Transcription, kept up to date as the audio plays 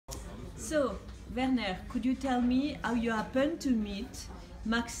So, Werner, could you tell me how you happened to meet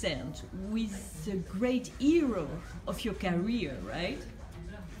Max Ernst, who is the great hero of your career, right?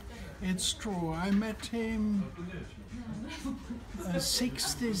 It's true. I met him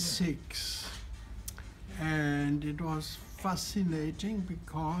 66, and it was fascinating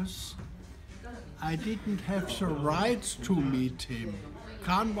because I didn't have the rights to meet him.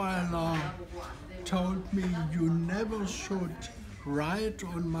 Kahnweiler told me, you never should write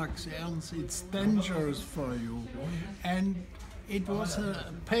on Max Ernst, it's dangerous for you. And it was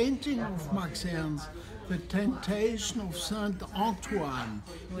a painting of Max Ernst, The Temptation of Saint Antoine.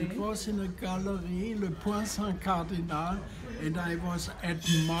 It was in a gallery, Le Point Saint-Cardinal, and I was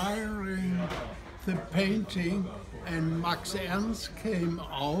admiring the painting, and Max Ernst came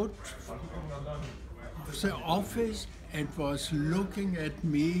out of the office and was looking at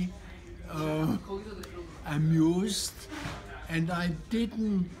me amused, and I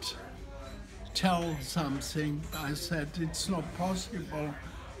didn't tell something. I said, it's not possible.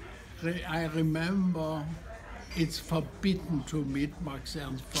 I remember it's forbidden to meet Max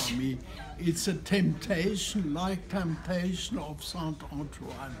Ernst for me. It's a temptation, like Temptation of Saint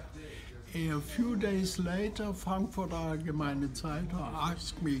Antoine. A few days later, Frankfurter Allgemeine Zeitung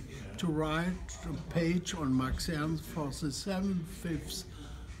asked me to write a page on Max Ernst for the 75th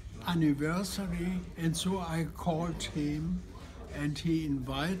anniversary, and so I called him and he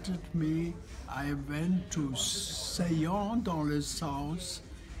invited me. I went to Seyon dans le South.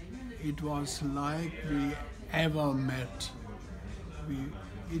 It was like we ever met.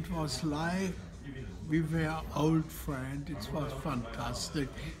 It was like we were old friends. It was fantastic.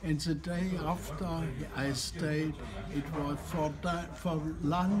 And the day after I stayed, it was for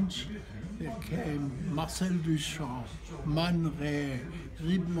lunch. There came Marcel Duchamp, Man Ray,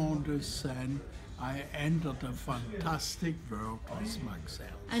 Ridmond de Seine. I entered a fantastic world with Max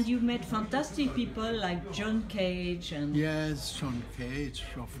Ernst. And you met fantastic people like John Cage and... Yes, John Cage,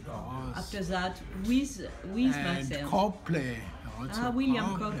 of course. After that, with Max Ernst. And Copley.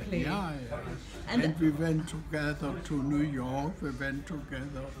 William Copley. Yeah. And we went together to New York, we went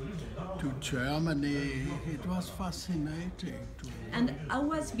together to Germany. It was fascinating. And how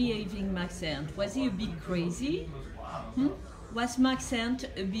was behaving Max Ernst? Was he a bit crazy? Was Max Ernst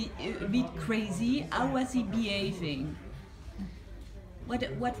a bit crazy? How was he behaving?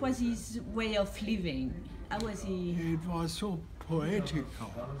 What was his way of living? How was he? It was so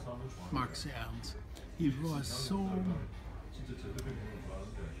poetical, Max Ernst. He was so,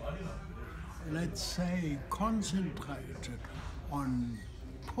 let's say, concentrated on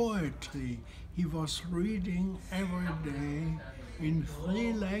poetry. He was reading every day in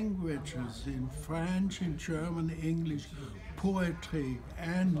 3 languages, in French, in German, English, poetry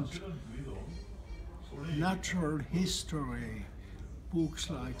and natural history, books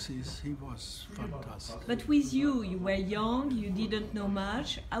like this. He was fantastic. But with you were young, you didn't know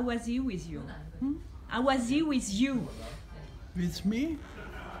much. How was he with you? How was he with you? With me?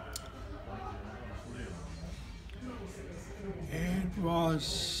 It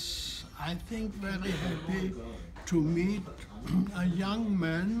was, I think, very happy to meet a young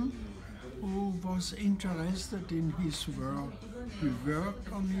man who was interested in his work. He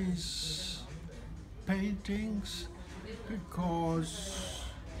worked on his paintings because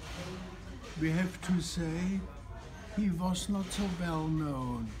we have to say he was not so well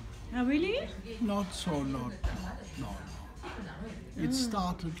known. Oh, really? Not so, no. It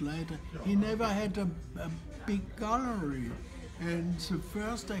started later. He never had a big gallery. And the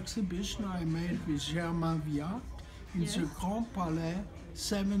first exhibition I made with Germain Viat in the Grand Palais,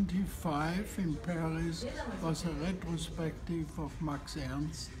 75 in Paris, was a retrospective of Max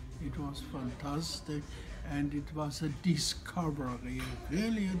Ernst. It was fantastic, and it was a discovery,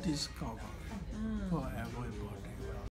 really a discovery for everyone.